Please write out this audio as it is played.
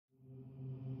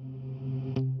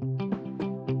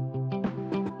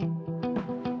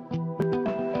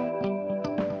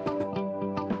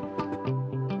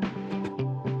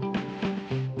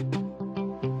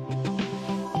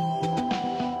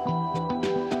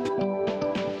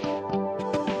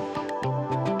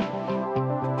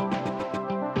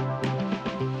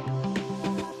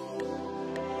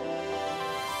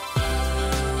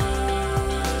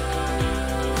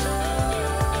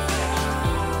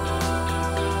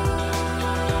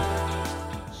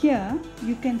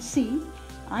you can see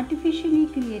artificially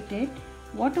created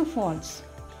waterfalls.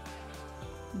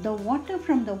 The water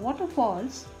from the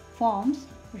waterfalls forms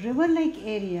river-like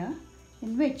area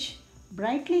in which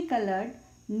brightly colored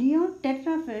neon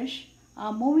tetrafish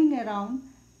are moving around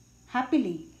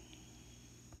happily.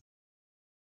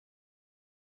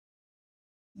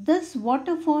 This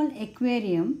waterfall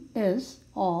aquarium is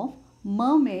of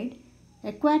Mermaid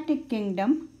Aquatic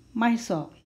Kingdom Mysore.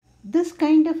 This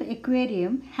kind of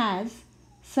aquarium has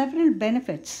several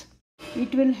benefits.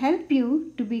 It will help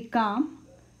you to be calm,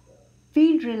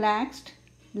 feel relaxed,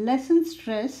 lessen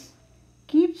stress,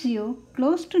 keeps you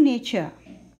close to nature.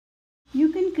 You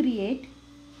can create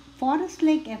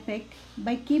forest-like effect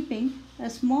by keeping a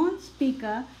small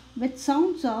speaker with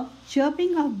sounds of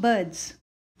chirping of birds.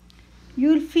 You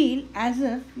will feel as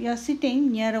if you are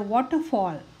sitting near a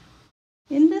waterfall.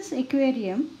 In this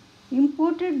aquarium,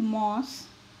 imported moss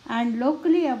and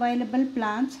locally available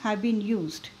plants have been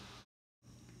used.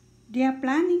 They are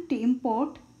planning to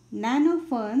import nano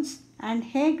ferns and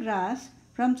hair grass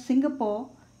from Singapore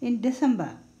in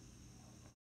December.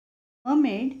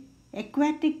 Mermaid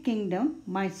Aquatic Kingdom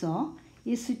Mysore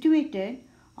is situated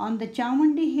on the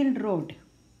Chamundi Hill Road.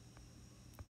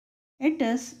 It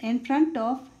is in front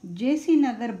of JC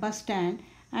Nagar bus stand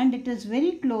and it is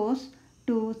very close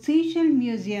to Seashell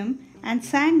Museum and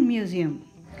Sand Museum.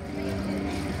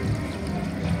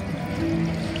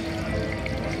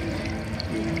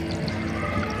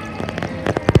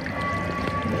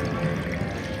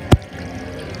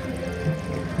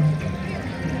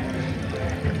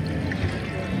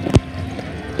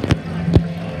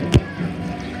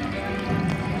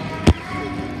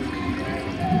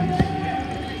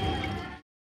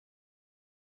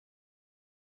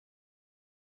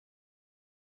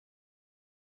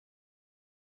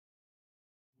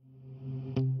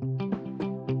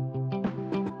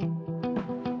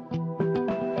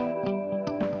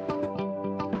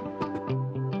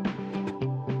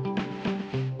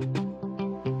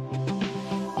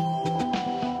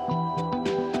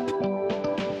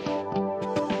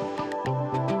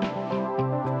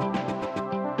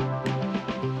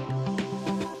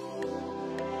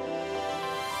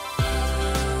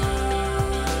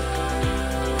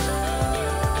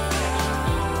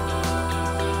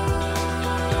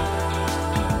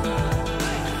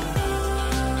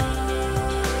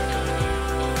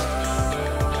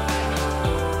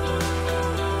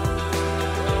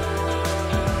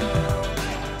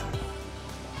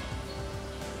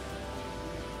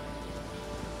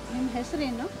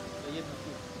 ಹೆಸರೇನು?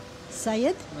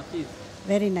 Syed.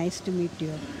 Very nice to meet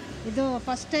you. ಇದು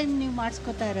first time ನೀವು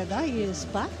ಮಾಡಿಸ್ಕೊತಾ ಇರೋದಾ ಈ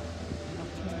spa?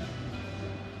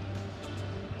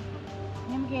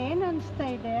 ನಿಮಗೆ ಏನು ಅನಿಸ್ತಾ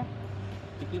ಇದೆ?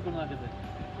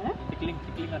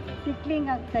 Tickling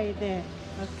ಆಗ್ತಾ ಇದೆ.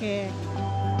 Okay.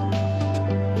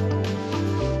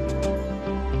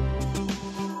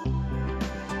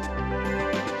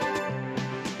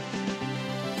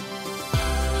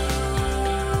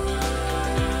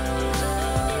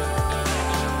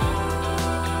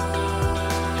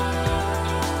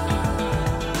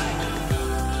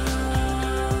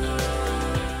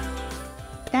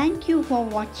 Thank you for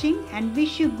watching and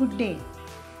wish you good day.